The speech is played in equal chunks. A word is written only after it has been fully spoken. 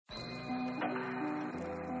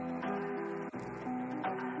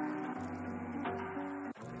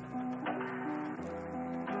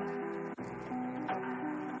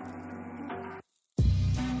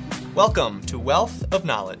Welcome to Wealth of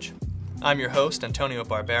Knowledge. I'm your host, Antonio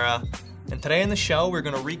Barbera, and today on the show we're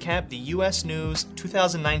going to recap the U.S. News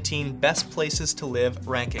 2019 Best Places to Live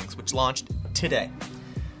rankings, which launched today.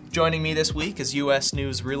 Joining me this week is U.S.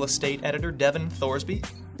 News real estate editor Devin Thorsby,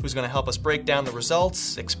 who's going to help us break down the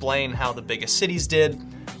results, explain how the biggest cities did,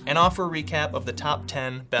 and offer a recap of the top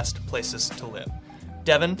 10 best places to live.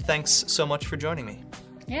 Devin, thanks so much for joining me.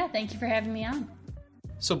 Yeah, thank you for having me on.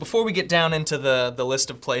 So before we get down into the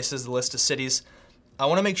list of places, the list of cities, I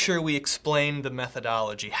want to make sure we explain the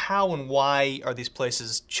methodology. How and why are these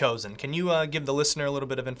places chosen? Can you give the listener a little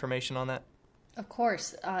bit of information on that? Of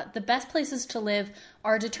course. The best places to live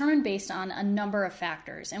are determined based on a number of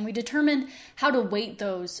factors, and we determined how to weight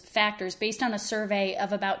those factors based on a survey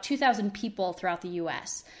of about 2,000 people throughout the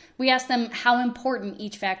U.S. We asked them how important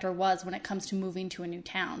each factor was when it comes to moving to a new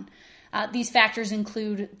town. These factors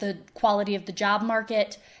include the quality of the job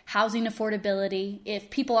market, housing affordability, if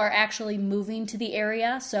people are actually moving to the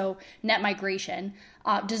area, so net migration,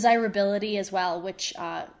 desirability as well, which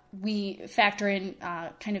we factor in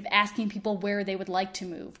kind of asking people where they would like to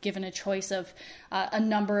move, given a choice of a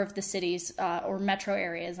number of the cities or metro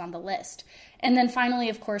areas on the list. And then finally,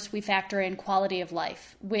 of course, we factor in quality of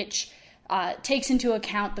life, which takes into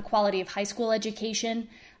account the quality of high school education,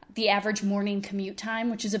 the average morning commute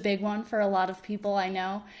time, which is a big one for a lot of people I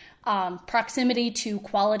know, proximity to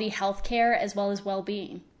quality health care, as well as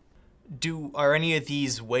well-being. Are any of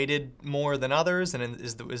these weighted more than others, and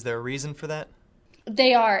is there a reason for that?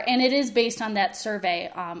 They are, and it is based on that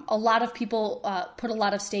survey. A lot of people put a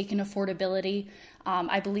lot of stake in affordability.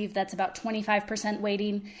 I believe that's about 25%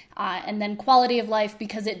 weighting. And then quality of life,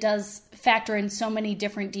 because it does factor in so many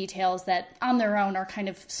different details that on their own are kind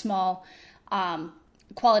of small.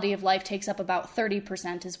 Quality of life takes up about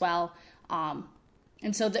 30% as well.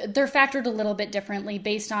 And so they're factored a little bit differently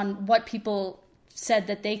based on what people said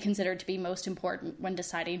that they considered to be most important when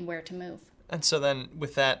deciding where to move. And so then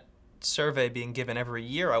with that survey being given every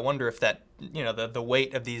year, I wonder if that, the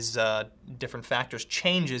weight of these different factors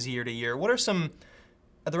changes year to year.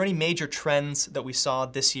 Are there any major trends that we saw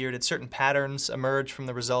this year? Did certain patterns emerge from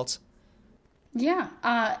the results? Yeah.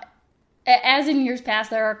 As in years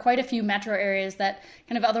past, there are quite a few metro areas that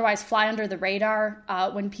kind of otherwise fly under the radar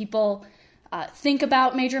when people think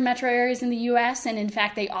about major metro areas in the U.S. And in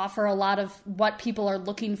fact, they offer a lot of what people are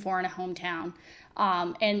looking for in a hometown.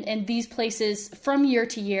 And these places from year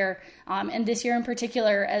to year, and this year in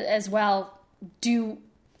particular as well, do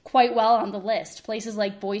quite well on the list. Places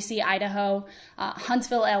like Boise, Idaho,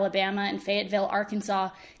 Huntsville, Alabama, and Fayetteville, Arkansas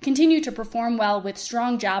continue to perform well with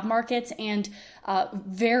strong job markets and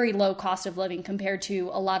very low cost of living compared to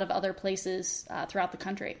a lot of other places throughout the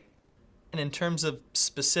country. And in terms of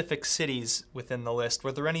specific cities within the list,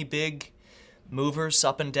 were there any big movers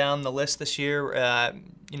up and down the list this year?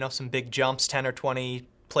 Some big jumps, 10 or 20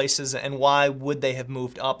 places, and why would they have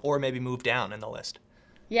moved up or maybe moved down in the list?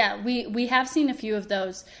 Yeah, we have seen a few of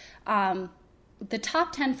those. The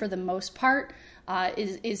top 10 for the most part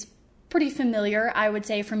is pretty familiar, I would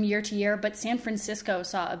say, from year to year, but San Francisco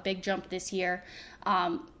saw a big jump this year.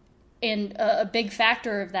 And a big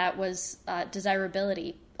factor of that was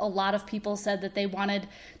desirability. A lot of people said that they wanted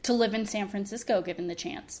to live in San Francisco given the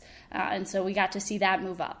chance. And so we got to see that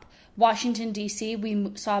move up. Washington, D.C.,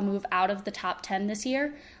 we saw move out of the top 10 this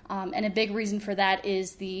year. And a big reason for that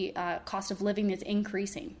is the cost of living is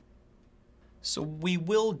increasing. So we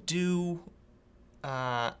will do,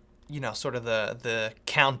 sort of the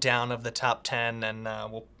countdown of the top 10, and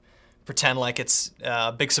we'll pretend like it's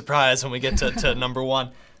a big surprise when we get to number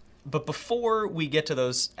one. But before we get to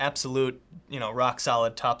those absolute,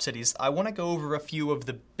 rock-solid top cities, I want to go over a few of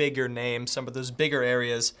the bigger names, some of those bigger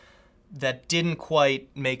areas that didn't quite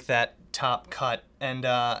make that top cut. And,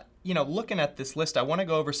 looking at this list, I want to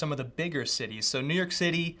go over some of the bigger cities. So New York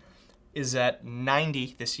City is at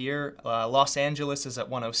 90 this year. Los Angeles is at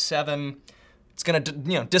 107. It's going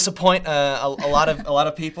to, disappoint a lot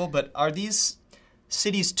of people. But are these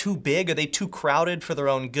cities too big? Are they too crowded for their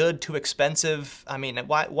own good? Too expensive? I mean,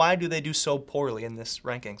 why do they do so poorly in this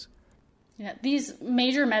rankings? Yeah, these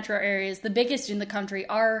major metro areas, the biggest in the country,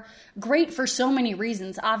 are great for so many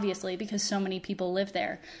reasons, obviously, because so many people live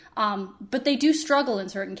there. But they do struggle in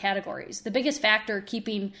certain categories. The biggest factor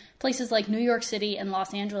keeping places like New York City and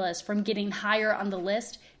Los Angeles from getting higher on the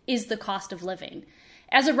list is the cost of living.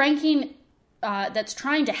 As a ranking, that's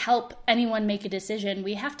trying to help anyone make a decision,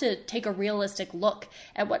 we have to take a realistic look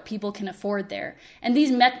at what people can afford there. And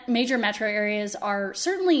these major metro areas are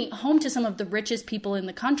certainly home to some of the richest people in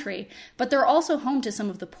the country, but they're also home to some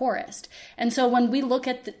of the poorest. And so when we look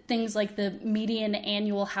at things like the median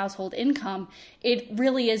annual household income, it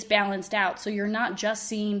really is balanced out. So you're not just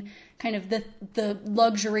seeing kind of the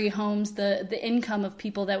luxury homes, the income of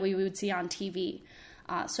people that we would see on TV.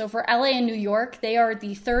 So for LA and New York, they are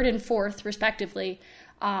the third and fourth, respectively,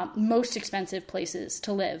 most expensive places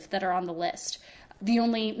to live that are on the list. The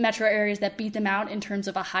only metro areas that beat them out in terms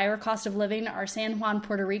of a higher cost of living are San Juan,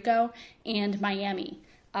 Puerto Rico, and Miami,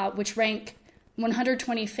 which rank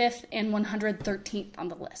 125th and 113th on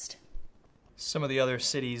the list. Some of the other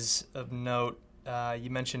cities of note, you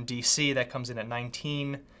mentioned D.C., that comes in at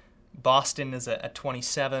 19. Boston is at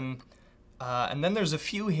 27. And then there's a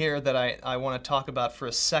few here that I want to talk about for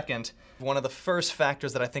a second. One of the first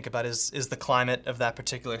factors that I think about is the climate of that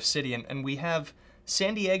particular city. And we have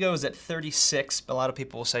San Diego is at 36. A lot of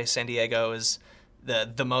people will say San Diego is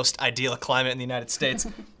the most ideal climate in the United States.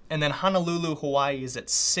 And then Honolulu, Hawaii is at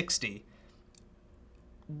 60.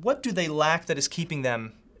 What do they lack that is keeping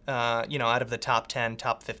them out of the top 10,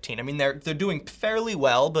 top 15? I mean, they're doing fairly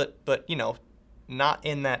well, but not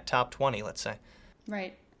in that top 20, let's say.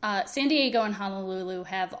 Right. San Diego and Honolulu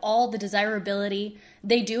have all the desirability.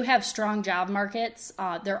 They do have strong job markets.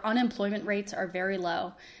 Their unemployment rates are very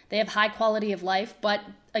low. They have high quality of life, but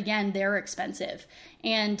again, they're expensive.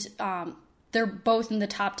 And they're both in the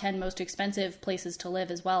top 10 most expensive places to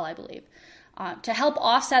live as well, I believe. To help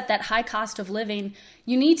offset that high cost of living,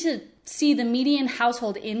 you need to see the median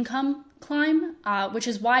household income climb, which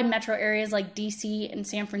is why metro areas like DC and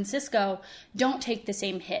San Francisco don't take the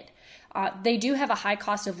same hit. They do have a high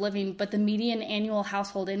cost of living, but the median annual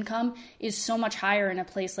household income is so much higher in a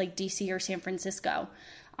place like DC or San Francisco.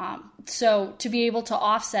 So to be able to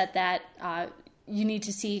offset that, you need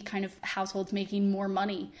to see kind of households making more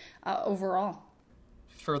money overall.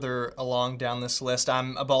 Further along down this list,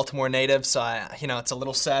 I'm a Baltimore native, so it's a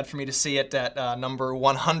little sad for me to see it at number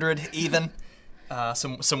 100 even.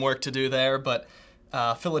 Some work to do there, but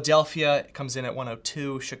Philadelphia comes in at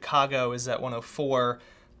 102. Chicago is at 104.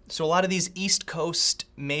 So a lot of these East Coast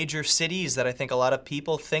major cities that I think a lot of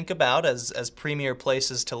people think about as premier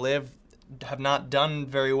places to live have not done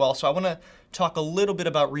very well. So I want to talk a little bit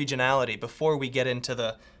about regionality before we get into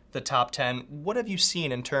the top 10. What have you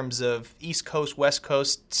seen in terms of East Coast, West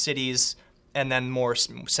Coast cities, and then more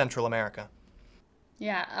Central America?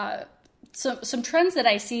 Yeah, some trends that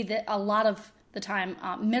I see that a lot of the time,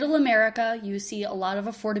 Middle America, you see a lot of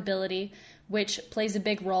affordability, which plays a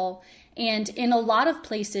big role. And in a lot of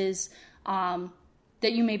places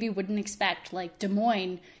that you maybe wouldn't expect, like Des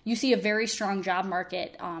Moines, you see a very strong job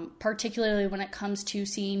market, particularly when it comes to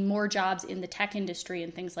seeing more jobs in the tech industry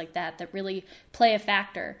and things like that really play a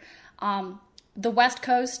factor. The West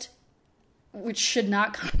Coast, which should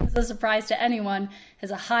not come as a surprise to anyone,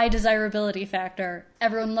 has a high desirability factor.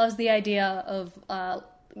 Everyone loves the idea of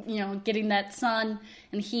getting that sun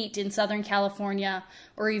and heat in Southern California,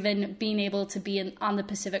 or even being able to be on the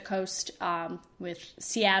Pacific Coast with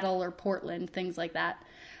Seattle or Portland, things like that.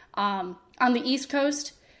 On the East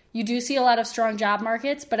Coast, you do see a lot of strong job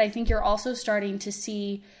markets, but I think you're also starting to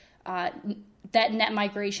see that net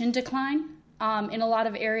migration decline in a lot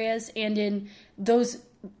of areas, and in those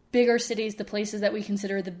bigger cities, the places that we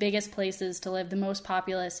consider the biggest places to live, the most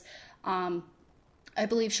populous. I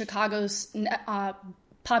believe Chicago's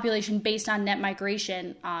population based on net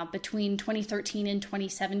migration between 2013 and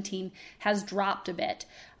 2017 has dropped a bit.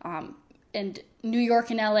 And New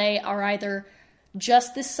York and LA are either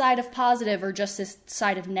just this side of positive or just this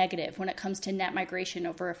side of negative when it comes to net migration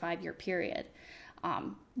over a 5-year period.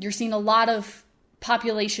 You're seeing a lot of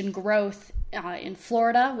population growth in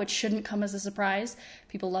Florida, which shouldn't come as a surprise.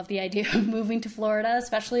 People love the idea of moving to Florida,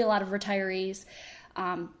 especially a lot of retirees.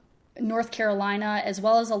 North Carolina, as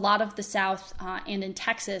well as a lot of the South and in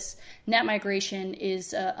Texas, net migration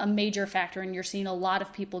is a major factor, and you're seeing a lot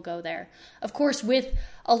of people go there. Of course, with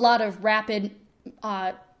a lot of rapid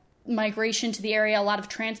migration to the area, a lot of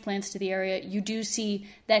transplants to the area, you do see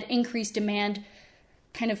that increased demand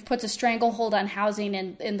kind of puts a stranglehold on housing,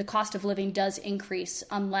 and the cost of living does increase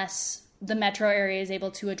unless the metro area is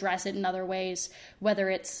able to address it in other ways, whether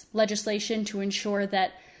it's legislation to ensure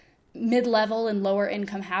that mid-level and lower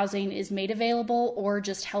income housing is made available, or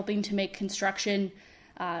just helping to make construction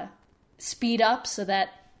speed up so that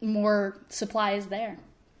more supply is there.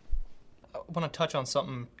 I want to touch on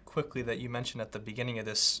something quickly that you mentioned at the beginning of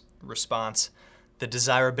this response, the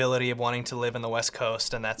desirability of wanting to live in the West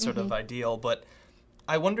Coast and that sort of ideal. But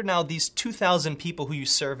I wonder now, these 2,000 people who you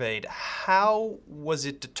surveyed, how was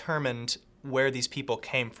it determined where these people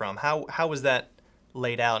came from? How was that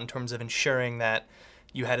laid out in terms of ensuring that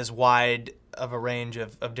you had as wide of a range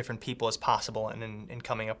of different people as possible in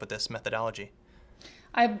coming up with this methodology?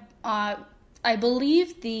 I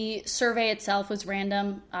believe the survey itself was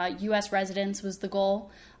random. U.S. residents was the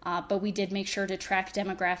goal, but we did make sure to track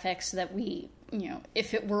demographics so that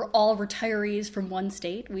if it were all retirees from one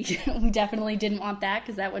state, we definitely didn't want that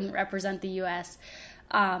because that wouldn't represent the U.S.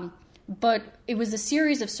 But it was a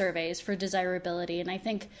series of surveys for desirability, and I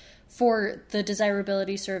think for the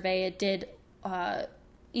desirability survey, it did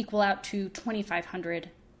equal out to 2,500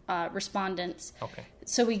 respondents. Okay.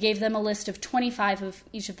 So we gave them a list of 25 of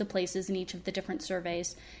each of the places in each of the different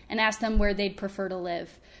surveys and asked them where they'd prefer to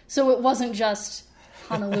live. So it wasn't just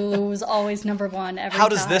Honolulu was always number one every time. How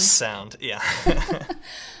does this sound? Yeah.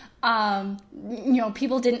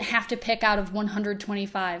 People didn't have to pick out of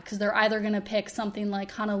 125 because they're either going to pick something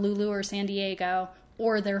like Honolulu or San Diego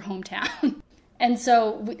or their hometown. And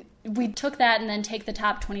so we took that and then take the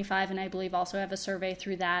top 25, and I believe also have a survey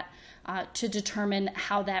through that to determine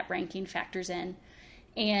how that ranking factors in.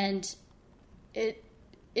 And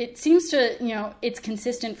it seems to, it's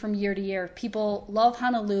consistent from year to year. People love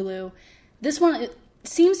Honolulu. This one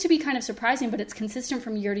seems to be kind of surprising, but it's consistent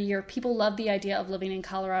from year to year. People love the idea of living in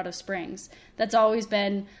Colorado Springs. That's always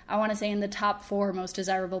been, I want to say, in the top 4 most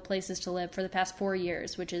desirable places to live for the past 4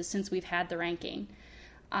 years, which is since we've had the ranking.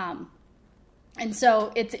 And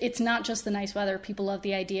so it's not just the nice weather. People love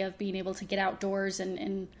the idea of being able to get outdoors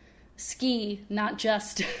and ski, not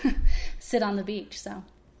just sit on the beach. So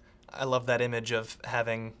I love that image of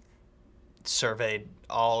having surveyed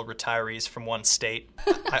all retirees from one state.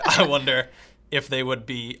 I wonder if they would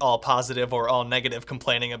be all positive or all negative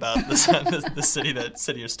complaining about the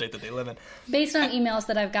city or state that they live in. Based on emails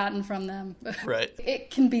that I've gotten from them, right, it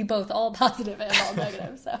can be both all positive and all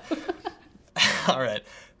negative. So, all right,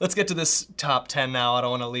 let's get to this top 10 now. I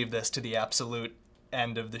don't want to leave this to the absolute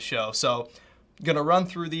end of the show. So, I'm going to run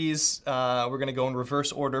through these. We're going to go in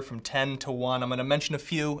reverse order from 10 to 1. I'm going to mention a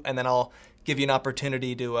few, and then I'll give you an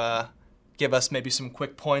opportunity to give us maybe some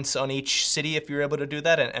quick points on each city if you're able to do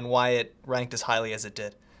that, and why it ranked as highly as it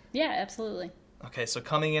did. Yeah, absolutely. Okay, so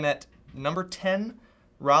coming in at number 10,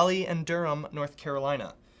 Raleigh and Durham, North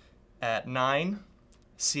Carolina. At 9,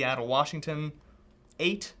 Seattle, Washington.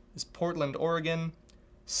 8 is Portland, Oregon.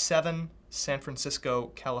 7, San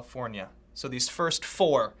Francisco, California. So these first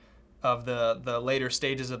 4 of the later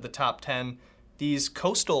stages of the top 10, these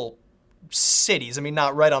coastal cities, I mean,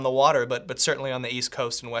 not right on the water, but certainly on the East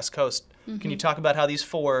Coast and West Coast. Mm-hmm. Can you talk about how these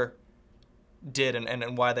 4 did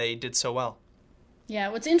and why they did so well? Yeah,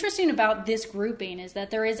 what's interesting about this grouping is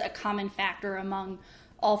that there is a common factor among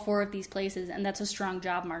all 4 of these places, and that's a strong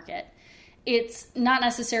job market. It's not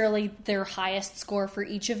necessarily their highest score for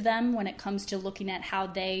each of them when it comes to looking at how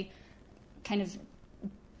they kind of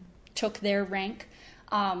took their rank,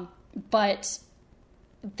 but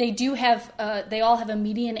they do have, they all have a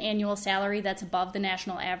median annual salary that's above the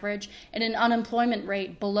national average and an unemployment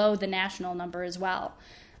rate below the national number as well.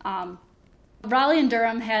 Raleigh and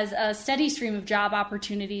Durham has a steady stream of job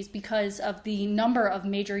opportunities because of the number of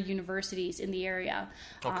major universities in the area.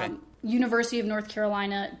 Okay. University of North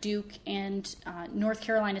Carolina, Duke, and North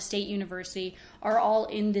Carolina State University are all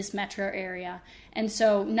in this metro area. And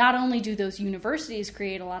so not only do those universities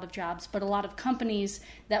create a lot of jobs, but a lot of companies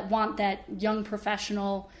that want that young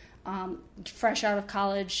professional, fresh out of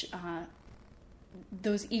college,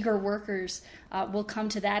 those eager workers will come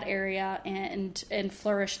to that area and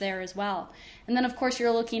flourish there as well. And then, of course,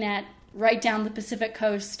 you're looking at right down the Pacific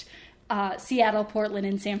coast, Seattle, Portland,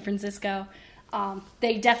 and San Francisco.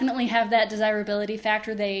 They definitely have that desirability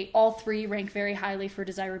factor. They all 3 rank very highly for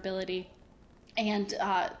desirability, and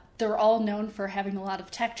they're all known for having a lot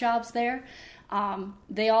of tech jobs there.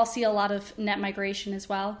 They all see a lot of net migration as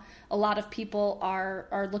well. A lot of people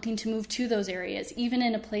are looking to move to those areas. Even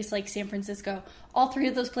in a place like San Francisco, all 3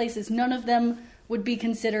 of those places, none of them would be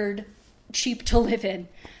considered cheap to live in.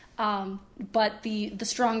 But the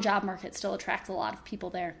strong job market still attracts a lot of people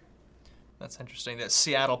there. That's interesting. That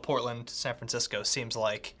Seattle, Portland, San Francisco seems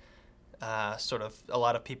like sort of a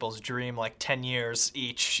lot of people's dream, like 10 years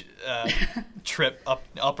each trip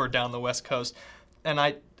up or down the West Coast. And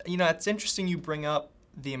it's interesting you bring up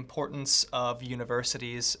the importance of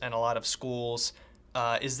universities and a lot of schools.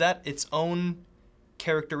 Is that its own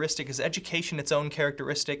characteristic? Is education its own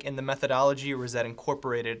characteristic in the methodology, or is that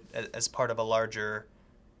incorporated as part of a larger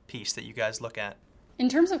piece that you guys look at? In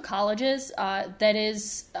terms of colleges, that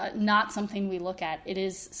is not something we look at. It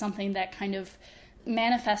is something that kind of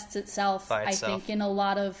manifests itself, I think, in a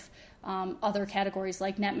lot of other categories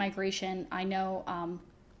like net migration. I know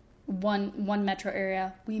one metro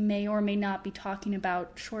area we may or may not be talking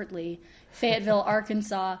about shortly, Fayetteville,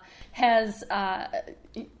 Arkansas, has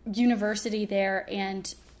university there,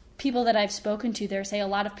 and people that I've spoken to there say a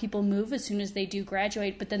lot of people move as soon as they do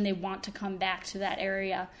graduate, but then they want to come back to that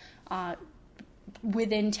area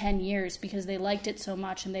within 10 years because they liked it so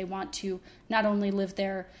much, and they want to not only live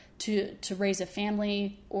there to raise a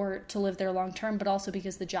family or to live there long term, but also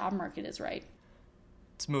because the job market is right.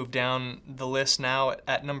 Let's move down the list now.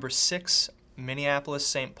 At number 6, Minneapolis,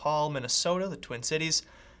 St. Paul, Minnesota, the Twin Cities.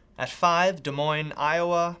 At 5, Des Moines,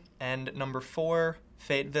 Iowa. And number 4,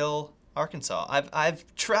 Fayetteville, Arkansas. I've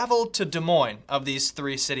traveled to Des Moines of these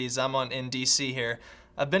 3 cities. I'm in D.C. here.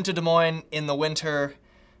 I've been to Des Moines in the winter.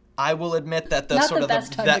 I will admit that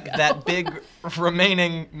that big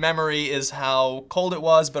remaining memory is how cold it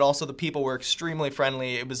was, but also the people were extremely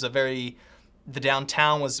friendly. It was the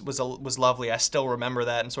downtown was lovely. I still remember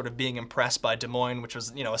that, and sort of being impressed by Des Moines, which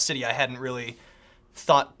was, a city I hadn't really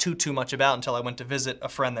thought too much about until I went to visit a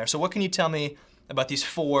friend there. So what can you tell me about these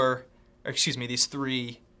 3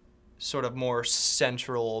 sort of more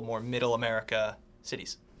central, more middle America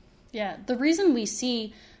cities? Yeah, the reason we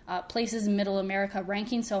see places in middle America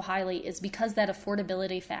ranking so highly is because that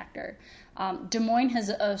affordability factor. Des Moines has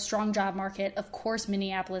a strong job market. Of course,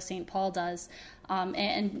 Minneapolis, St. Paul does.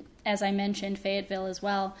 And as I mentioned, Fayetteville as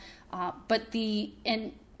well. While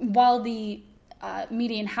the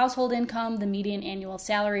median household income, the median annual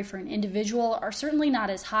salary for an individual are certainly not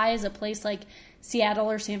as high as a place like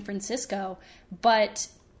Seattle or San Francisco, but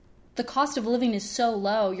the cost of living is so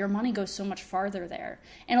low, your money goes so much farther there.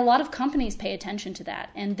 And a lot of companies pay attention to that,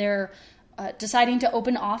 and they're deciding to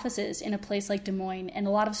open offices in a place like Des Moines, and a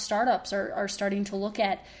lot of startups are starting to look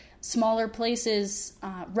at smaller places,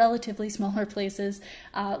 relatively smaller places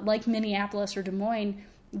like Minneapolis or Des Moines,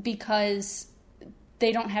 because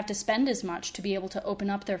they don't have to spend as much to be able to open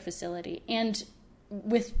up their facility. And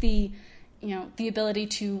with the ability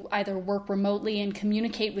to either work remotely and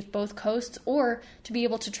communicate with both coasts, or to be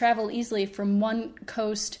able to travel easily from one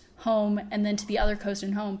coast home and then to the other coast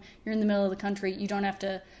and home. You're in the middle of the country. You don't have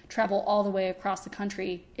to travel all the way across the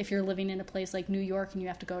country if you're living in a place like New York and you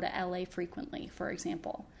have to go to LA frequently, for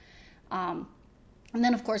example. And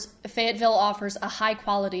then, of course, Fayetteville offers a high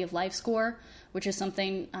quality of life score, which is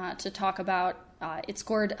something to talk about. It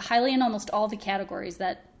scored highly in almost all the categories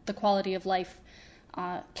that the quality of life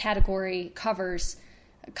category covers.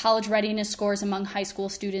 College readiness scores among high school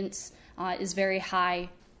students is very high.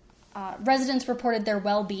 Residents reported their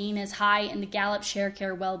well-being as high in the Gallup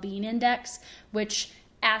Sharecare Well-Being Index, which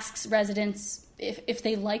asks residents if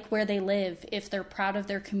they like where they live, if they're proud of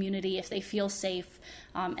their community, if they feel safe,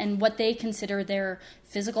 and what they consider their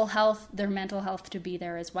physical health, their mental health to be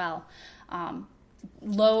there as well.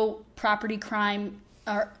 Low property crime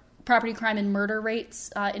and murder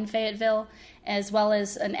rates in Fayetteville, as well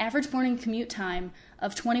as an average morning commute time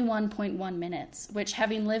of 21.1 minutes, which,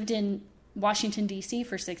 having lived in Washington, D.C.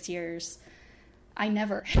 for 6 years, I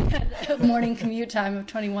never had a morning commute time of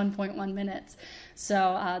 21.1 minutes.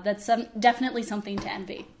 So that's definitely something to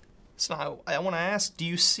envy. So I want to ask, do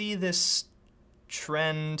you see this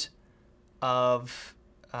trend of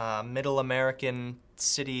middle American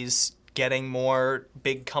cities getting more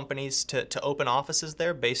big companies to open offices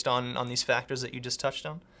there based on these factors that you just touched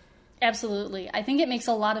on? Absolutely. I think it makes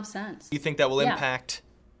a lot of sense. You think that will impact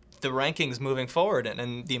the rankings moving forward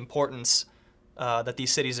and the importance that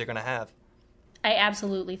these cities are going to have? I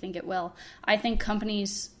absolutely think it will. I think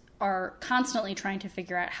companies are constantly trying to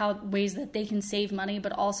figure out ways that they can save money,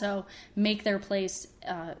 but also make their place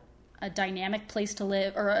a dynamic place to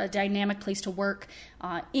live, or a dynamic place to work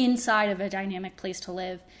inside of a dynamic place to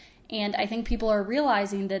live. And I think people are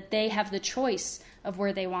realizing that they have the choice of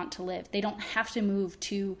where they want to live. They don't have to move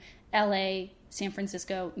to LA, San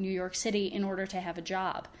Francisco, New York City in order to have a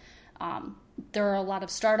job. There are a lot of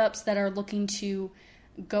startups that are looking to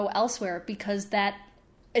go elsewhere because that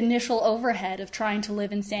initial overhead of trying to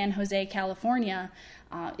live in San Jose, California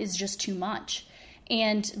is just too much.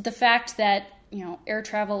 And the fact that air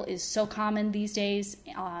travel is so common these days,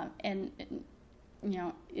 and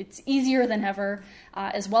it's easier than ever,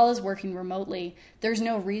 as well as working remotely, there's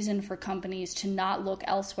no reason for companies to not look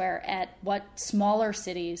elsewhere at what smaller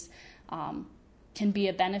cities can be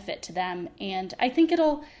a benefit to them. And I think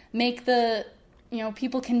it'll make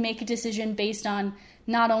people can make a decision based on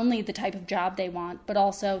not only the type of job they want, but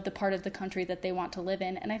also the part of the country that they want to live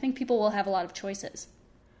in. And I think people will have a lot of choices.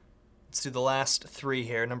 Let's do the last 3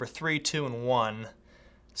 here, number 3, 2, and 1.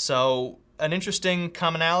 So an interesting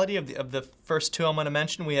commonality of the first 2 I'm going to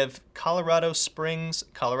mention, we have Colorado Springs,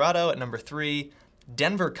 Colorado at number 3,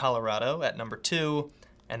 Denver, Colorado at number 2,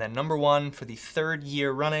 and then number 1 for the third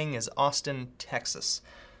year running is Austin, Texas.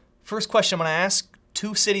 First question I'm going to ask,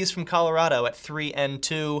 2 cities from Colorado at 3 and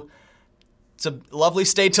 2. It's a lovely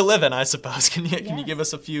state to live in, I suppose. Can you give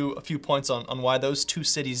us a few points on why those 2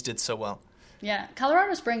 cities did so well? Yeah,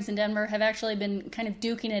 Colorado Springs and Denver have actually been kind of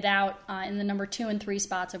duking it out in the number 2 and 3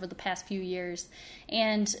 spots over the past few years.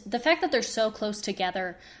 And the fact that they're so close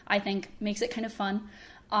together, I think, makes it kind of fun.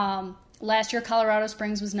 Last year, Colorado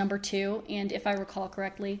Springs was number 2, and if I recall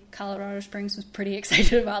correctly, Colorado Springs was pretty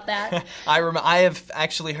excited about that. I have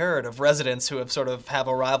actually heard of residents who have sort of have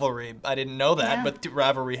a rivalry. I didn't know that, but the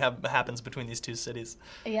rivalry happens between these 2 cities.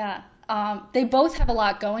 Yeah. They both have a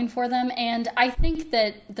lot going for them, and I think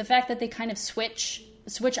that the fact that they kind of switch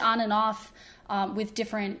on and off with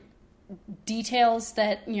different details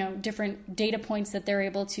that, different data points that they're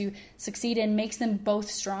able to succeed in makes them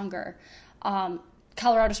both stronger.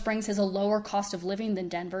 Colorado Springs has a lower cost of living than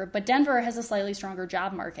Denver, but Denver has a slightly stronger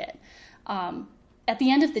job market. At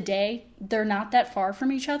the end of the day, they're not that far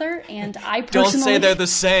from each other, and I personally... Don't say they're the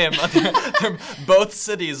same. Both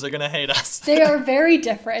cities are going to hate us. They are very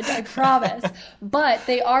different, I promise, but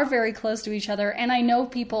they are very close to each other, and I know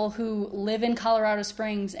people who live in Colorado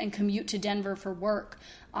Springs and commute to Denver for work,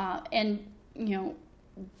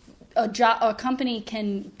 a company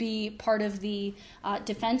can be part of the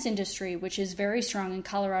defense industry, which is very strong in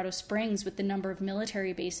Colorado Springs with the number of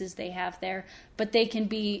military bases they have there, but they can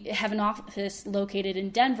have an office located in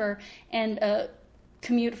Denver, and a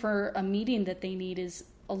commute for a meeting that they need is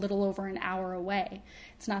a little over an hour away.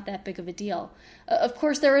 It's not that big of a deal. Of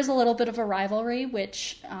course, there is a little bit of a rivalry,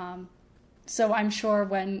 which so I'm sure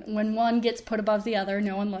when one gets put above the other,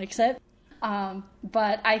 no one likes it.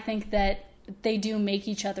 But I think that they do make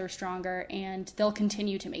each other stronger, and they'll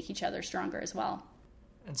continue to make each other stronger as well.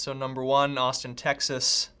 And so number 1, Austin,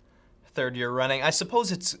 Texas, third year running. I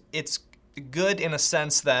suppose it's good in a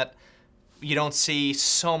sense that you don't see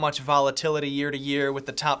so much volatility year to year with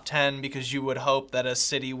the top 10, because you would hope that a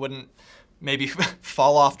city wouldn't maybe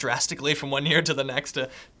fall off drastically from one year to the next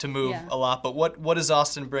to move a lot. But what does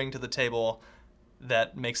Austin bring to the table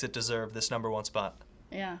that makes it deserve this number 1 spot?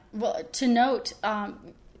 Yeah. Well, to note,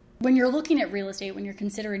 when you're looking at real estate, when you're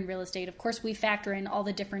considering real estate, of course, we factor in all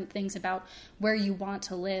the different things about where you want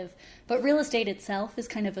to live. But real estate itself is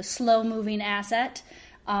kind of a slow-moving asset.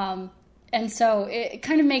 And so it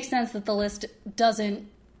kind of makes sense that the list doesn't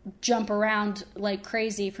jump around like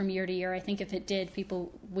crazy from year to year. I think if it did,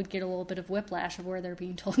 people would get a little bit of whiplash of where they're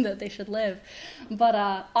being told that they should live. But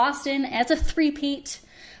Austin, as a three-peat,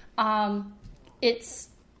 it's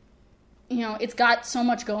got so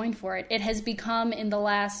much going for it. It has become, in the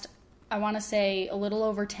last, I want to say, a little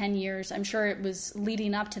over 10 years, I'm sure it was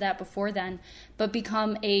leading up to that before then, but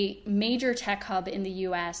become a major tech hub in the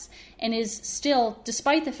U.S. and is still,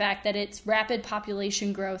 despite the fact that its rapid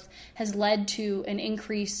population growth has led to an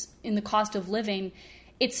increase in the cost of living,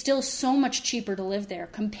 it's still so much cheaper to live there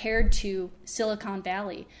compared to Silicon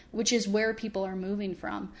Valley, which is where people are moving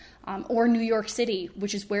from, or New York City,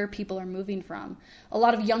 which is where people are moving from. A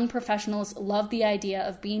lot of young professionals love the idea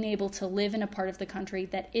of being able to live in a part of the country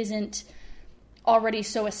that isn't already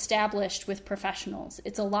so established with professionals.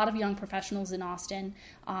 It's a lot of young professionals in Austin,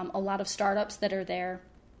 a lot of startups that are there,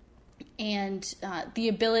 and the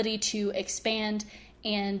ability to expand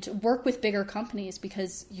and work with bigger companies,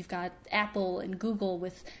 because you've got Apple and Google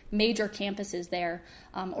with major campuses there,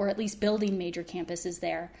 or at least building major campuses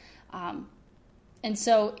there. And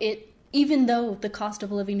so even though the cost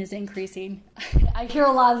of living is increasing, I hear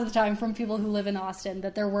a lot of the time from people who live in Austin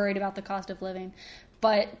that they're worried about the cost of living.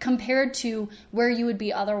 But compared to where you would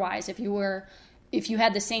be otherwise, if you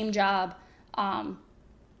had the same job,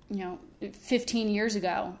 15 years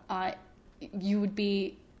ago, you would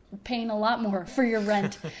be paying a lot more for your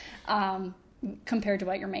rent compared to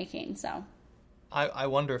what you're making. So I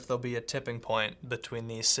wonder if there'll be a tipping point between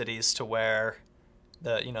these cities to where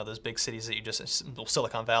those big cities that you just,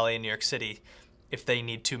 Silicon Valley and New York City, if they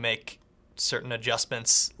need to make certain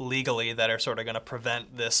adjustments legally that are sort of going to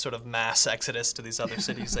prevent this sort of mass exodus to these other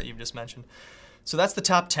cities that you've just mentioned. So that's the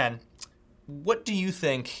top 10. What do you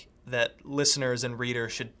think that listeners and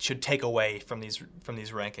readers should take away from these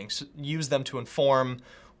rankings? Use them to inform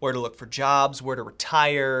where to look for jobs, where to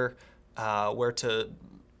retire, where to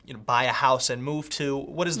buy a house and move to.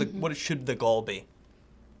 What should the goal be?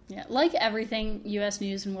 Yeah, like everything U.S.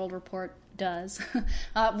 News and World Report does,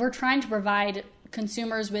 we're trying to provide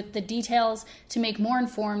consumers with the details to make more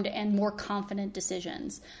informed and more confident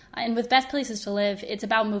decisions. And with Best Places to Live, it's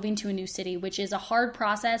about moving to a new city, which is a hard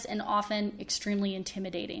process and often extremely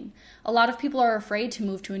intimidating. A lot of people are afraid to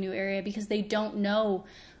move to a new area because they don't know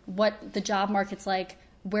what the job market's like,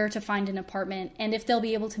 where to find an apartment, and if they'll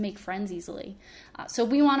be able to make friends easily. So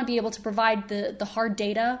we want to be able to provide the hard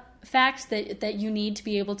data facts that you need to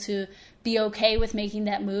be able to be okay with making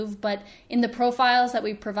that move. But in the profiles that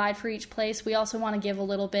we provide for each place, we also want to give a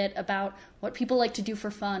little bit about what people like to do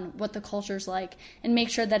for fun, what the culture's like, and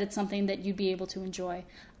make sure that it's something that you'd be able to enjoy.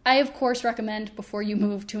 I, of course, recommend before you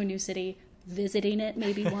move to a new city, visiting it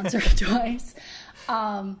maybe once or twice.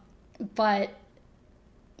 But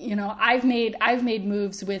you know, I've made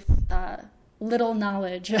moves with little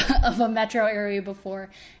knowledge of a metro area before,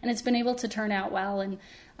 and it's been able to turn out well. And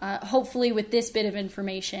hopefully, with this bit of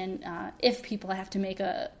information, if people have to make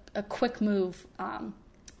a quick move,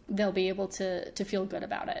 they'll be able to feel good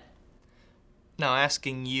about it. Now,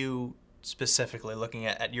 asking you specifically, looking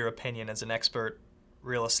at your opinion as an expert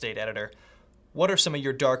real estate editor, what are some of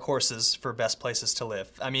your dark horses for best places to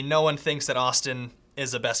live? I mean, no one thinks that Austin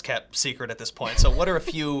is a best kept secret at this point. So what are a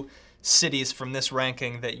few cities from this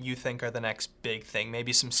ranking that you think are the next big thing?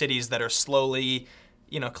 Maybe some cities that are slowly,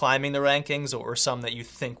 climbing the rankings, or some that you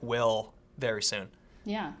think will very soon.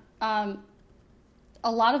 Yeah.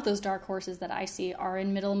 A lot of those dark horses that I see are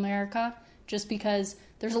in Middle America, just because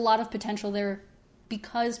there's a lot of potential there,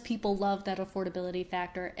 because people love that affordability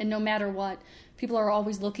factor. And no matter what, people are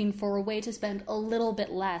always looking for a way to spend a little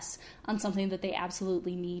bit less on something that they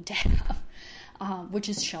absolutely need to have, which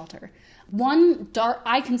is shelter.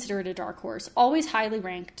 I consider it a dark horse, always highly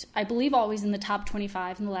ranked, I believe always in the top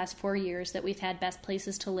 25 in the last 4 years that we've had best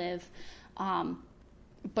places to live,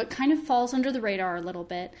 but kind of falls under the radar a little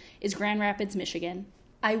bit, is Grand Rapids, Michigan.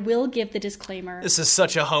 I will give the disclaimer. This is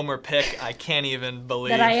such a homer pick. I can't even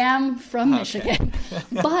believe that I am from Michigan,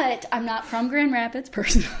 but I'm not from Grand Rapids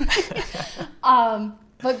personally.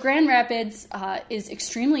 But Grand Rapids is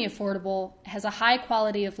extremely affordable, has a high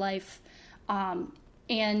quality of life,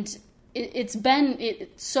 and it's been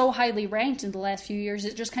so highly ranked in the last few years.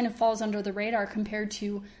 It just kind of falls under the radar compared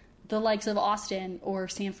to the likes of Austin or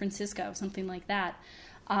San Francisco, something like that.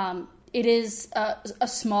 It is a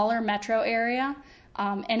smaller metro area.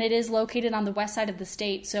 And it is located on the west side of the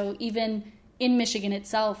state. So even in Michigan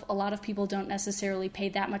itself, a lot of people don't necessarily pay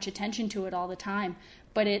that much attention to it all the time.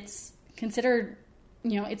 But it's considered,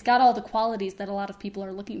 it's got all the qualities that a lot of people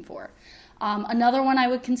are looking for. Another one I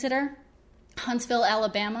would consider, Huntsville,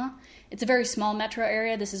 Alabama. It's a very small metro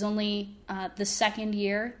area. This is only the second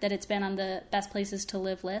year that it's been on the best places to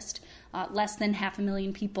live list. Less than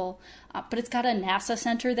 500,000 people. But it's got a NASA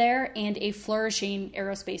center there and a flourishing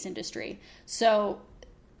aerospace industry. So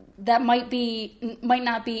that might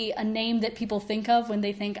not be a name that people think of when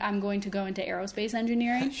they think I'm going to go into aerospace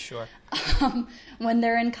engineering. Sure. When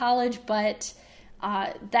they're in college, but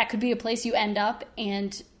that could be a place you end up,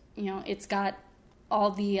 and it's got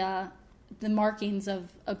all the markings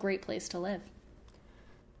of a great place to live.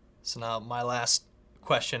 So now my last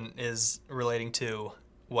question is relating to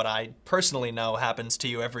what I personally know happens to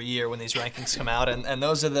you every year when these rankings come out, and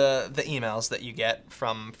those are the emails that you get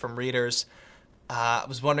from readers. I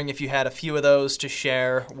was wondering if you had a few of those to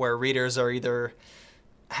share where readers are either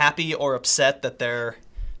happy or upset that they're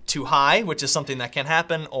too high, which is something that can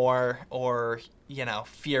happen, or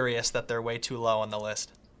furious that they're way too low on the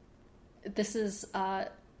list. This is the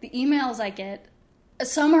emails I get.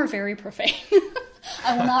 Some are very profane.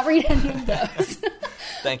 I will not read any of those.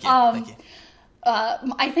 Thank you. Thank you.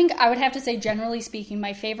 I think I would have to say, generally speaking,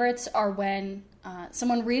 my favorites are when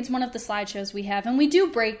someone reads one of the slideshows we have, and we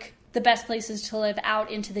do break the best places to live out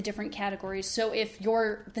into the different categories. So if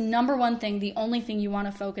the number one thing, the only thing you want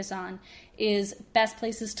to focus on is best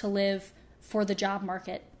places to live for the job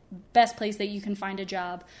market, best place that you can find a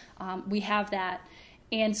job, we have that.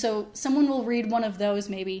 And so someone will read one of those,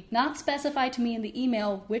 maybe not specify to me in the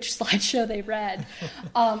email which slideshow they read,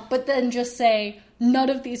 but then just say, none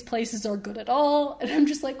of these places are good at all. And I'm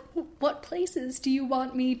just like, what places do you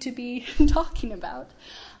want me to be talking about?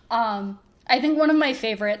 I think one of my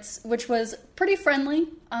favorites, which was pretty friendly,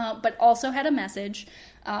 but also had a message.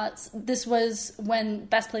 This was when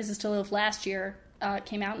Best Places to Live last year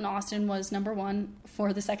came out, and Austin was number one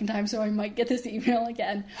for the second time, so I might get this email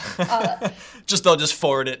again. They'll just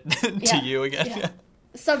forward it to you again. Yeah.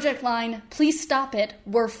 Subject line, please stop it,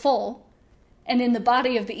 we're full. And in the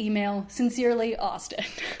body of the email, sincerely, Austin.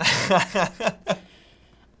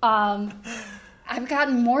 I've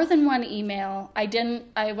gotten more than one email.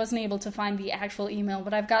 I wasn't able to find the actual email,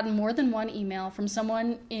 but I've gotten more than one email from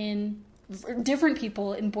different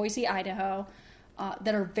people in Boise, Idaho,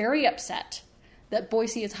 that are very upset that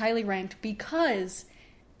Boise is highly ranked because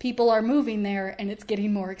people are moving there and it's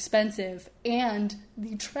getting more expensive and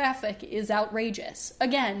the traffic is outrageous.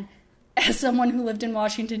 Again, as someone who lived in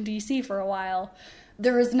Washington, D.C. for a while,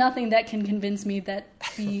 there is nothing that can convince me that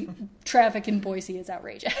the traffic in Boise is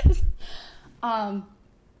outrageous. And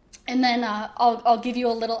then I'll give you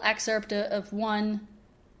a little excerpt of one.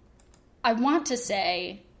 I want to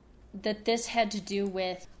say that this had to do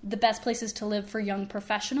with the best places to live for young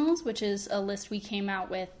professionals, which is a list we came out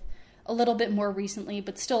with a little bit more recently,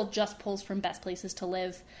 but still just pulls from best places to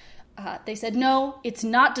live. They said, no, it's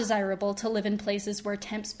not desirable to live in places where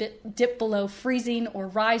temps dip below freezing or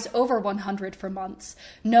rise over 100 for months.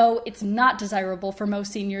 No, it's not desirable for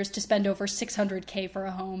most seniors to spend over $600K for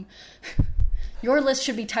a home. Your list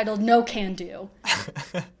should be titled No Can Do.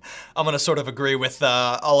 I'm going to sort of agree with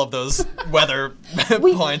all of those weather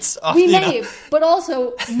points. We may, but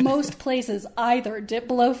also most places either dip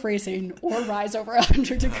below freezing or rise over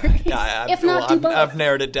 100 degrees. I've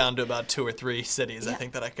narrowed it down to about 2 or 3 cities I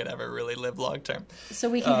think that I could ever really live long term. So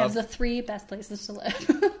we can have the 3 best places to live.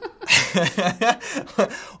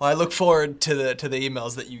 Well, I look forward to the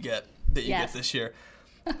emails that you get get this year.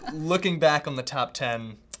 Looking back on the top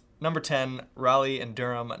 10, number 10, Raleigh and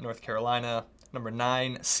Durham, North Carolina. Number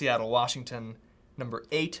 9, Seattle, Washington. Number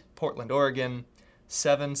 8, Portland, Oregon.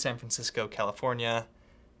 7, San Francisco, California.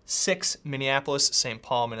 6, Minneapolis, St.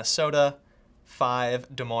 Paul, Minnesota.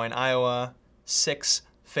 5, Des Moines, Iowa. 6,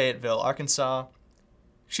 Fayetteville, Arkansas.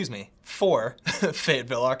 4,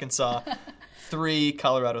 Fayetteville, Arkansas. 3,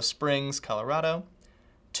 Colorado Springs, Colorado.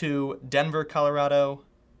 2, Denver, Colorado.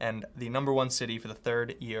 And the number 1 city for the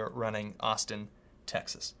 3rd year running, Austin,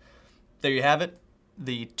 Texas. There you have it,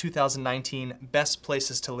 the 2019 Best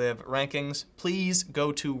Places to Live rankings. Please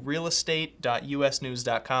go to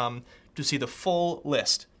realestate.usnews.com to see the full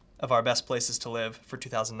list of our best places to live for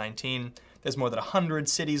 2019. There's more than 100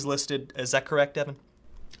 cities listed. Is that correct, Devin?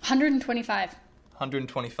 125.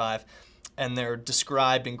 125. And they're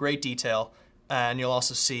described in great detail. And you'll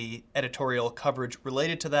also see editorial coverage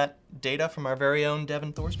related to that data from our very own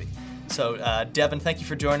Devin Thorsby. So, Devin, thank you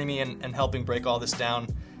for joining me and helping break all this down.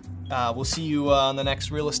 We'll see you on the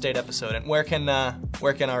next real estate episode. And where can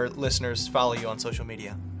our listeners follow you on social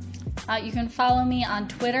media? You can follow me on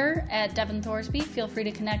Twitter at Devin Thorsby. Feel free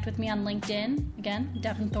to connect with me on LinkedIn. Again,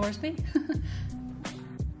 Devin Thorsby.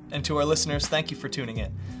 And to our listeners, thank you for tuning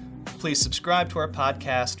in. Please subscribe to our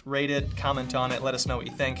podcast, rate it, comment on it, let us know what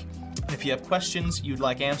you think. And if you have questions you'd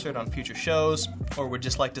like answered on future shows, or would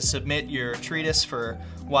just like to submit your treatise for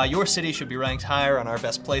why your city should be ranked higher on our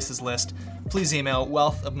best places list, please email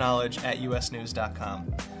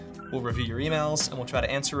wealthofknowledge@usnews.com. We'll review your emails, and we'll try to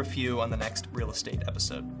answer a few on the next real estate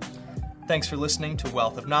episode. Thanks for listening to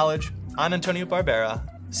Wealth of Knowledge. I'm Antonio Barbera.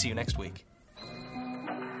 See you next week.